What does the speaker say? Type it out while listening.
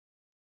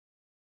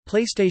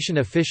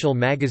PlayStation Official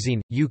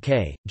Magazine,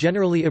 UK,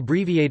 generally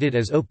abbreviated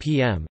as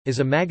OPM, is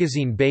a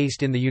magazine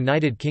based in the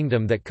United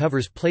Kingdom that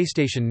covers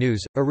PlayStation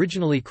news,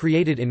 originally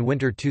created in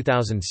winter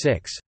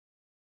 2006.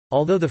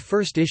 Although the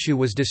first issue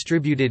was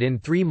distributed in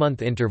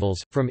 3-month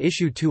intervals, from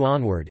issue 2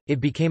 onward, it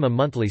became a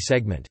monthly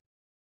segment.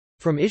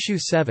 From issue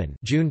 7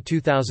 June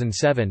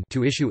 2007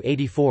 to issue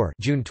 84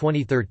 June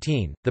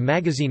 2013, the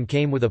magazine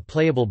came with a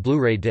playable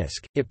Blu-ray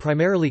disc. It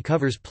primarily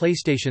covers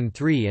PlayStation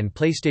 3 and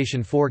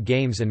PlayStation 4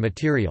 games and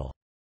material.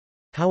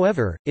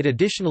 However, it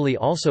additionally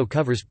also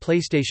covers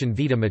PlayStation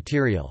Vita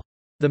material.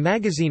 The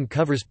magazine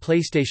covers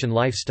PlayStation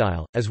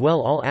lifestyle, as well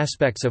all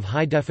aspects of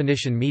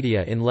high-definition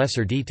media in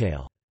lesser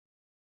detail.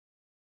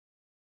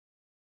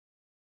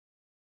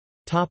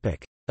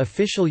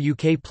 Official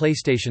UK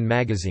PlayStation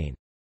Magazine.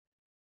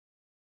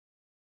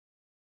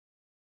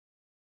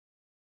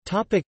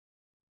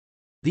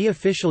 The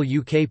official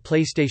UK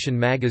PlayStation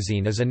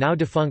Magazine is a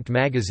now-defunct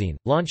magazine,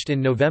 launched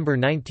in November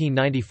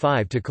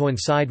 1995 to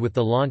coincide with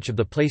the launch of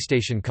the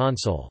PlayStation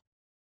console.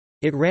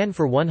 It ran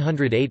for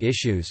 108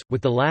 issues,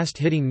 with the last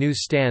hitting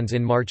newsstands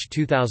in March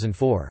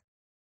 2004.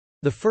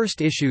 The first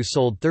issue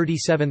sold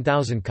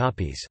 37,000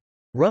 copies.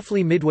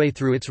 Roughly midway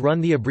through its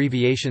run, the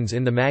abbreviations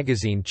in the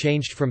magazine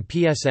changed from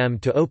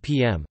PSM to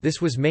OPM.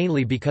 This was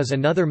mainly because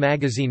another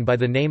magazine by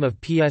the name of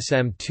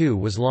PSM2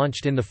 was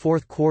launched in the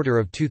fourth quarter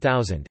of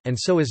 2000, and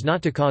so as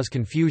not to cause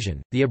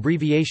confusion, the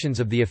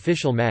abbreviations of the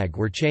official mag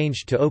were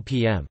changed to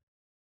OPM.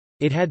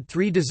 It had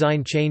 3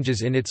 design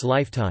changes in its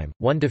lifetime,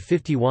 1 to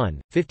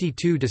 51,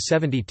 52 to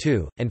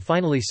 72, and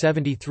finally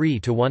 73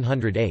 to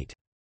 108.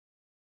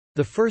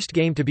 The first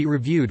game to be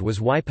reviewed was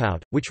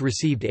Wipeout, which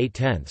received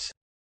 8/10.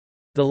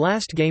 The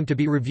last game to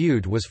be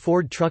reviewed was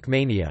Ford Truck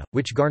Mania,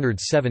 which garnered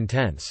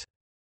 7/10.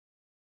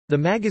 The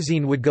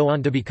magazine would go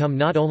on to become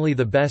not only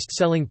the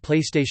best-selling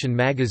PlayStation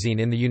magazine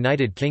in the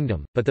United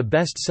Kingdom, but the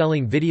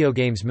best-selling video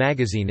games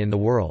magazine in the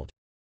world.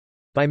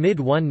 By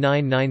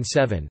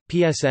mid-1997,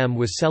 PSM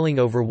was selling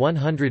over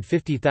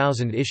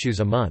 150,000 issues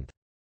a month.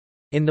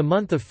 In the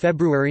month of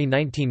February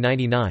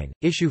 1999,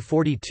 issue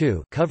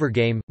 42, cover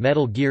game,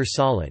 Metal Gear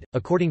Solid,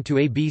 according to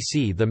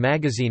ABC, the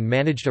magazine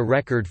managed a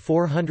record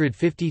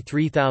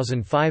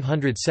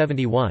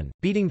 453,571,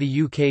 beating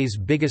the UK's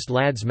biggest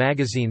lads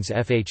magazines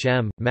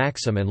FHM,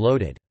 Maxim and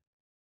Loaded.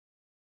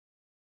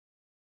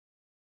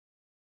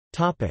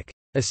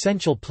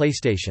 Essential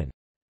PlayStation.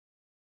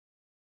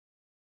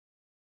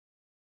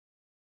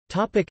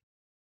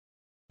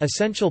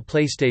 Essential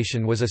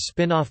PlayStation was a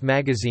spin-off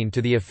magazine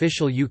to the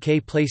official UK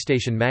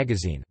PlayStation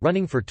magazine,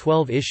 running for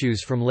 12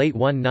 issues from late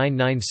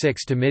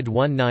 1996 to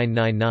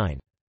mid-1999.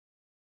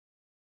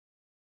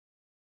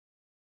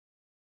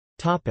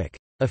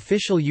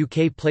 Official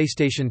UK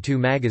PlayStation 2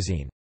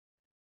 magazine.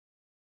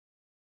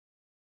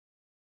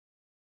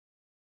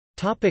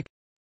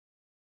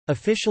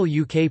 Official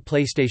UK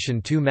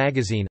PlayStation 2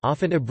 magazine,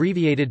 often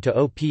abbreviated to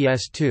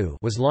OPS2,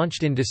 was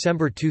launched in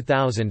December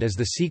 2000 as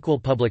the sequel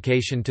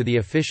publication to the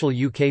official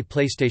UK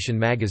PlayStation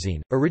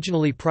magazine,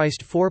 originally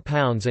priced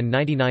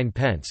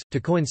 £4.99, to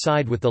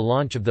coincide with the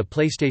launch of the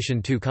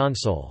PlayStation 2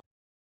 console.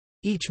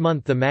 Each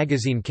month the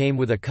magazine came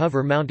with a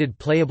cover-mounted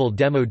playable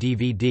demo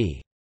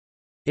DVD.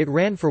 It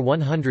ran for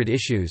 100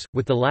 issues,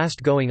 with the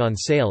last going on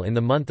sale in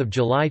the month of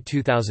July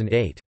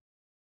 2008.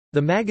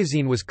 The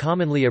magazine was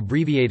commonly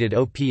abbreviated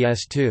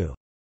OPS2.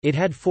 It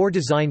had 4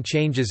 design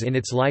changes in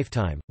its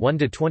lifetime, 1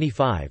 to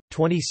 25,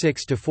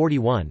 26 to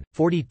 41,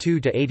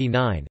 42 to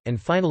 89, and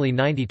finally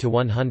 90 to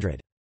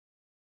 100.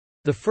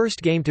 The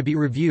first game to be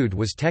reviewed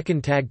was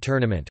Tekken Tag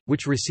Tournament,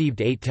 which received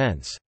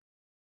 8/10.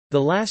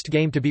 The last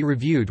game to be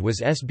reviewed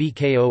was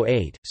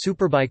SBK08,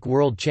 Superbike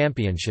World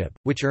Championship,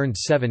 which earned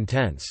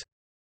 7/10.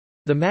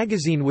 The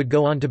magazine would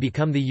go on to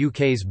become the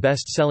UK's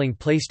best-selling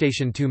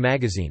PlayStation 2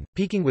 magazine,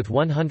 peaking with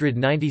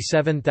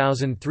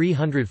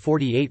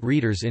 197,348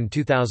 readers in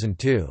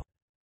 2002.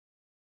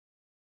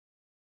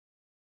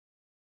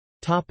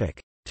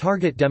 Target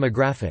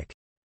demographic.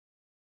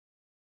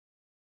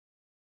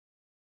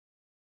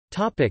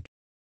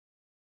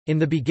 In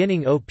the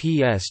beginning,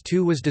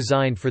 OPS2 was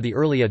designed for the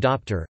early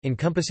adopter,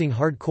 encompassing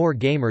hardcore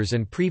gamers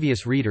and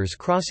previous readers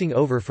crossing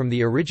over from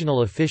the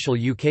original official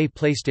UK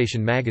PlayStation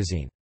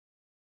magazine.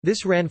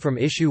 This ran from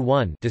issue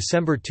 1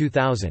 December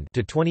 2000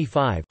 to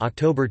 25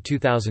 October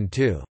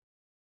 2002.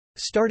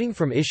 Starting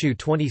from issue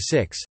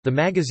 26, the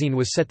magazine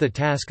was set the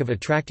task of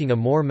attracting a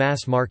more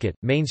mass-market,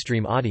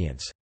 mainstream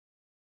audience.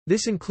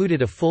 This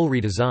included a full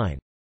redesign.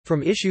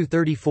 From issue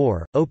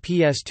 34,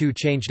 OPS2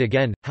 changed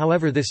again,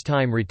 however this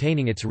time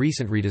retaining its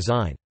recent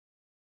redesign.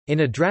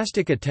 In a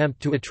drastic attempt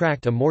to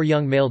attract a more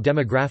young male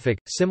demographic,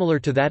 similar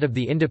to that of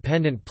the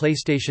independent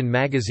PlayStation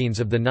magazines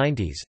of the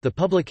 90s, the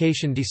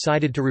publication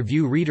decided to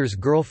review readers'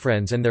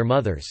 girlfriends and their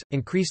mothers,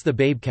 increase the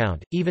babe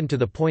count, even to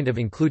the point of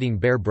including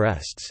bare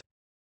breasts.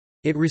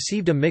 It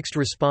received a mixed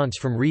response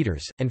from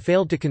readers, and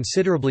failed to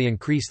considerably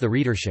increase the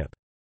readership.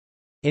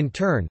 In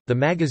turn, the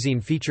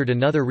magazine featured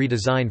another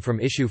redesign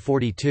from issue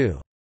 42.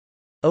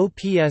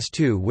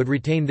 OPS2 would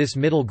retain this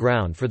middle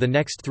ground for the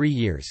next 3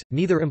 years,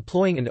 neither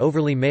employing an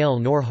overly male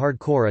nor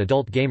hardcore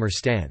adult gamer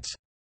stance.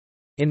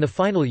 In the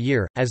final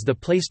year, as the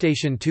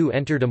PlayStation 2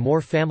 entered a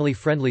more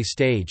family-friendly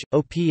stage,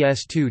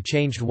 OPS2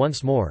 changed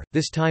once more,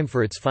 this time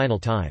for its final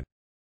time.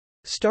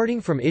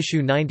 Starting from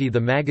issue 90, the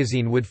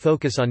magazine would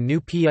focus on new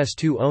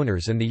PS2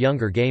 owners and the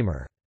younger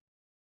gamer.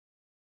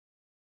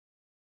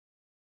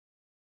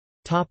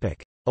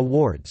 Topic: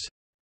 Awards.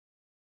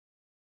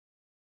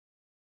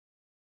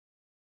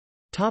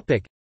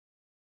 Topic: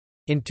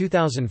 In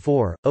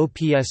 2004,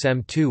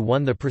 OPSM2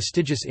 won the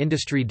prestigious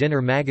Industry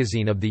Dinner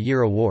Magazine of the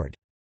Year award.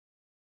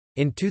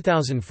 In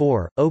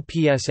 2004,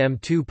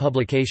 OPSM2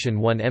 publication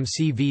won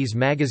MCV's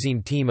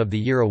Magazine Team of the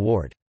Year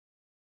award.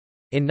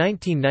 In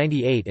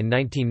 1998 and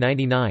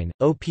 1999,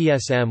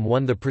 OPSM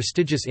won the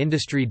prestigious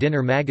Industry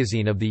Dinner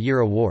Magazine of the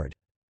Year award.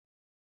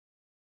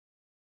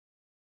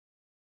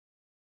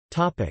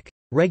 Topic: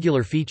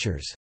 Regular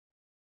features.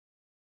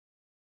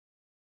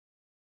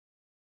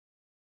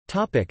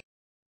 Topic: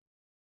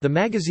 The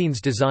magazine's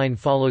design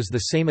follows the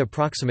same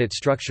approximate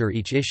structure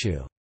each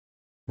issue.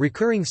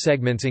 Recurring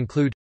segments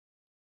include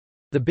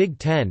The Big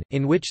Ten,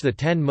 in which the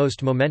 10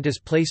 most momentous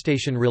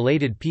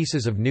PlayStation-related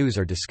pieces of news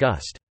are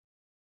discussed.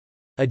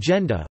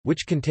 Agenda,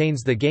 which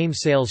contains the game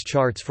sales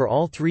charts for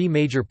all 3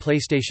 major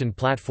PlayStation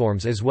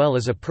platforms as well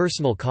as a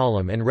personal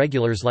column, and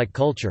regulars like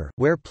Culture,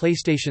 where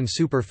PlayStation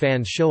super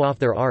fans show off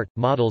their art,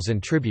 models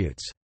and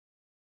tributes.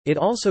 It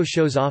also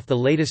shows off the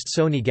latest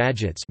Sony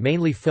gadgets,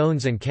 mainly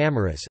phones and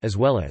cameras, as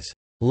well as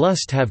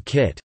Lust Have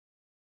Kit.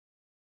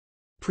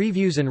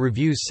 Previews and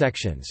reviews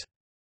sections.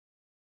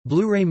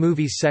 Blu-ray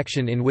movies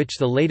section, in which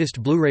the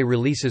latest Blu-ray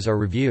releases are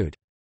reviewed.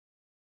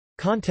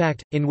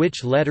 Contact, in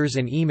which letters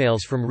and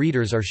emails from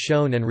readers are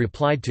shown and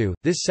replied to.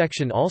 This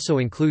section also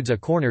includes a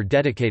corner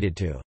dedicated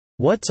to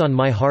What's on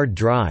My Hard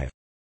Drive,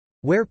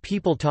 where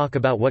people talk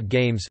about what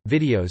games,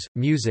 videos,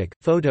 music,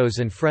 photos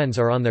and friends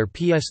are on their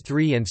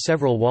PS3, and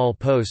several wall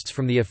posts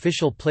from the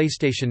official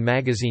PlayStation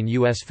Magazine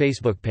US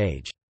Facebook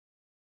page.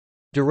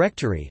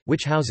 Directory,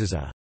 which houses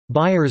a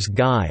buyer's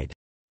guide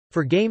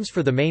for games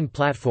for the main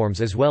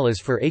platforms as well as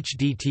for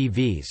HD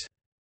TVs.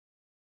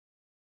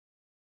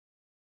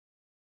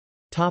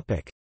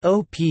 Topic: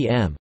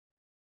 OPM.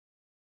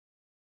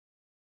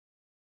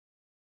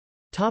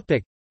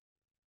 Topic: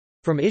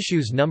 From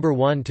issues number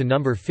 1 to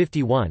number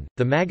 51,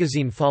 the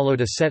magazine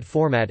followed a set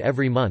format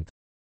every month.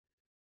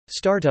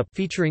 Startup,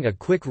 featuring a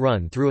quick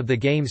run-through of the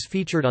games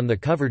featured on the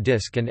cover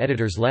disc and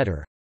editor's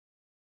letter.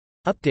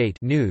 Update,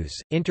 news,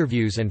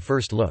 interviews and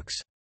first looks.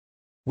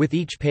 With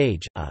each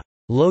page, a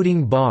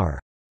loading bar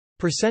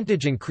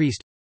percentage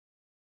increased.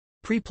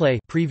 Preplay,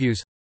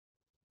 previews.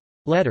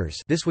 Letters,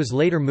 this was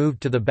later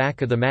moved to the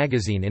back of the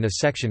magazine in a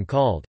section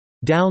called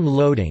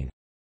Downloading.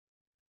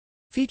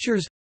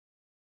 Features.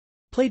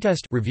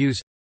 Playtest,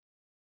 reviews.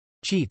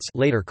 Cheats,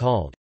 later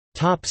called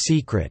Top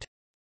Secret,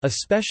 a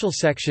special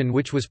section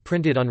which was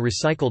printed on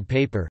recycled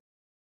paper.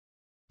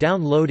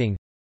 Downloading.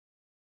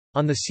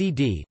 On the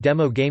CD,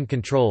 demo game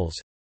controls.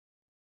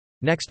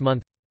 Next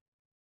month.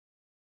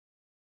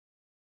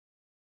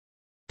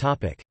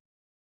 Topic: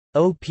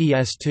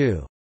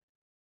 OPS2.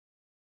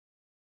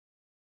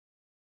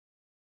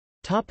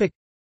 Topic: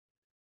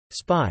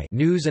 Spy,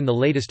 news and the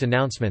latest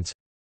announcements.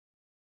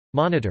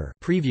 Monitor,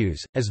 previews,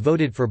 as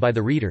voted for by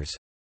the readers.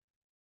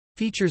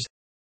 Features.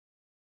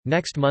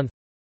 Next month.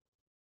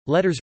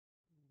 Letters.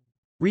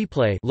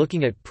 Replay,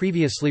 looking at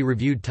previously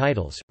reviewed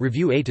titles,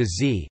 review A to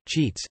Z,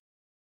 cheats.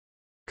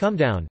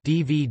 Comedown,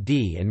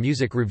 DVD and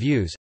music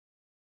reviews.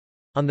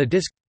 On the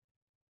disc.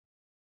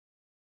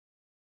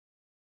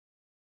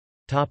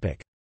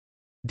 Topic: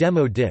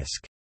 Demo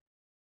disc.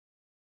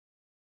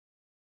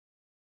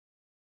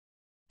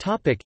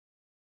 Topic: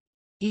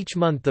 Each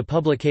month the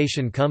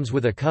publication comes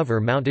with a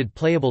cover-mounted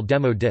playable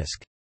demo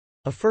disc,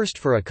 a first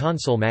for a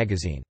console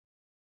magazine.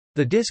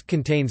 The disc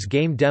contains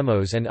game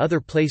demos and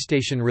other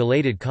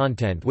PlayStation-related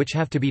content which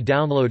have to be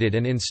downloaded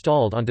and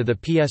installed onto the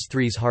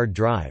PS3's hard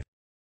drive.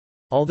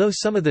 Although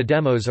some of the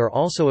demos are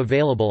also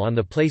available on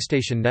the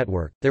PlayStation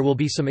Network, there will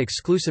be some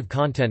exclusive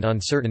content on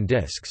certain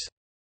discs.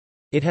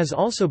 It has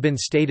also been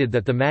stated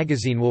that the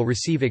magazine will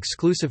receive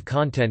exclusive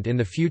content in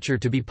the future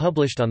to be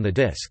published on the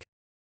disc.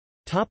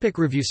 Topic: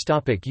 reviews.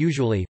 Topic: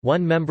 Usually,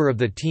 one member of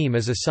the team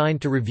is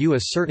assigned to review a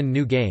certain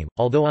new game,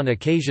 although on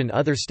occasion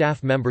other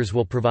staff members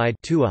will provide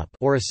two-up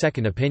or a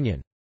second opinion.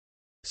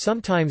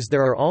 Sometimes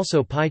there are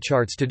also pie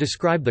charts to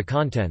describe the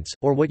contents,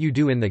 or what you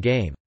do in the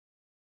game.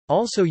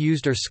 Also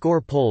used are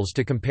score polls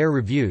to compare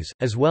reviews,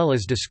 as well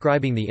as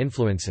describing the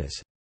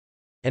influences.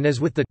 And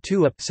as with the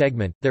two-up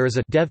segment, there is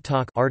a Dev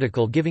Talk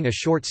article giving a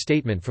short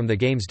statement from the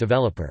game's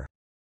developer.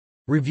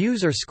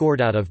 Reviews are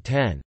scored out of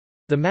 10.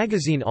 The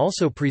magazine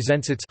also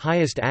presents its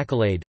highest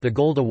accolade, the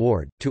Gold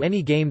Award, to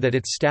any game that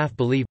its staff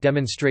believe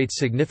demonstrates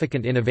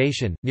significant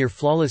innovation,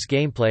 near-flawless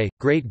gameplay,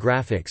 great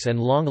graphics and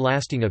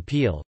long-lasting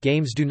appeal.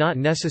 Games do not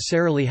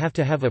necessarily have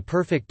to have a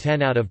perfect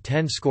 10 out of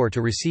 10 score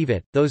to receive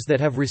it. Those that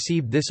have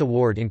received this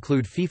award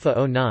include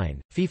FIFA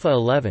 09, FIFA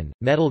 11,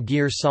 Metal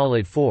Gear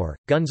Solid 4,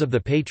 Guns of the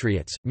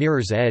Patriots,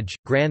 Mirror's Edge,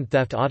 Grand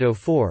Theft Auto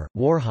 4,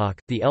 Warhawk,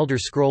 The Elder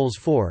Scrolls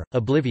 4,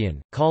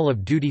 Oblivion, Call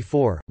of Duty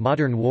 4,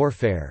 Modern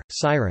Warfare,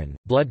 Siren,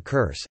 Blood Curse,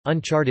 Curse,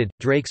 Uncharted,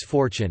 Drake's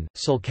Fortune,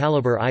 Soul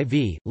Calibur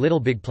IV,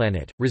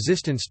 LittleBigPlanet,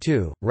 Resistance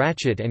 2,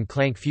 Ratchet &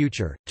 Clank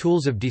Future,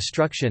 Tools of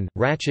Destruction,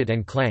 Ratchet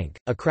 & Clank,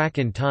 A Crack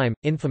in Time,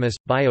 Infamous,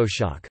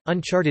 BioShock,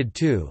 Uncharted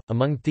 2,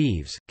 Among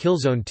Thieves,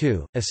 Killzone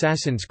 2,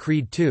 Assassin's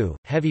Creed 2,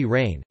 Heavy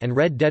Rain, and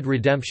Red Dead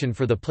Redemption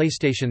for the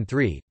PlayStation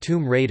 3,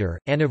 Tomb Raider,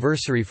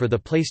 Anniversary for the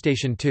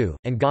PlayStation 2,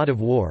 and God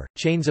of War,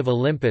 Chains of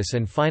Olympus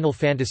and Final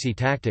Fantasy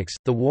Tactics,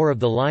 The War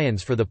of the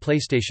Lions for the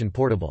PlayStation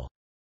Portable.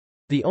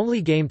 The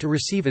only game to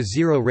receive a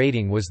 0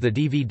 rating was the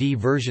DVD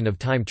version of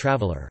Time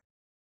Traveler.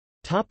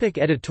 Topic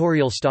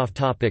editorial staff.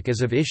 Topic As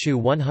of issue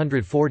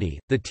 140,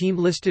 the team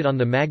listed on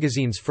the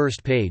magazine's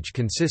first page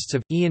consists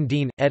of, Ian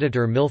Dean,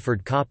 editor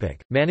Milford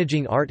Coppock,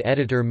 managing art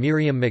editor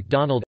Miriam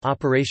MacDonald,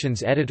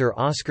 operations editor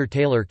Oscar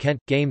Taylor Kent,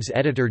 games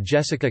editor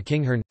Jessica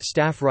Kinghorn,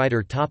 staff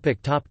writer.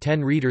 Topic Top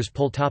 10 Readers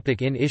Poll.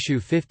 Topic In issue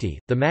 50,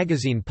 the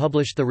magazine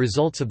published the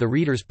results of the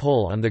Readers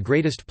Poll on the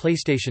greatest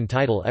PlayStation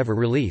title ever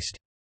released.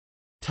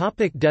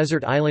 Topic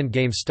Desert Island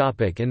Games.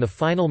 Topic In the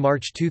final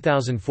March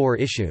 2004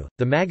 issue,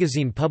 the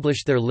magazine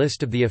published their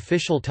list of the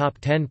official top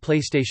 10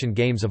 PlayStation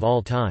games of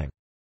all time.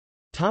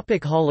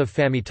 Topic Hall of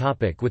Fame.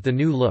 Topic With the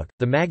new look,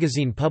 the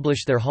magazine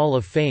published their Hall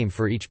of Fame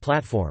for each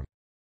platform.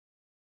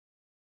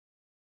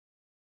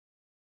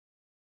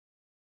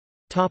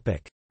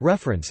 Topic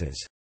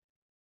References.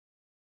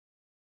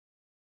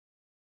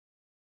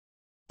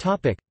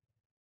 Topic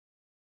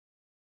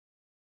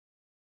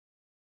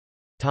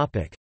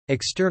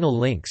External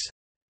links.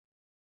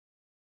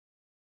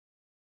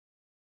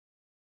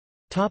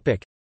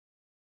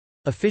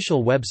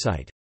 Official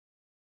website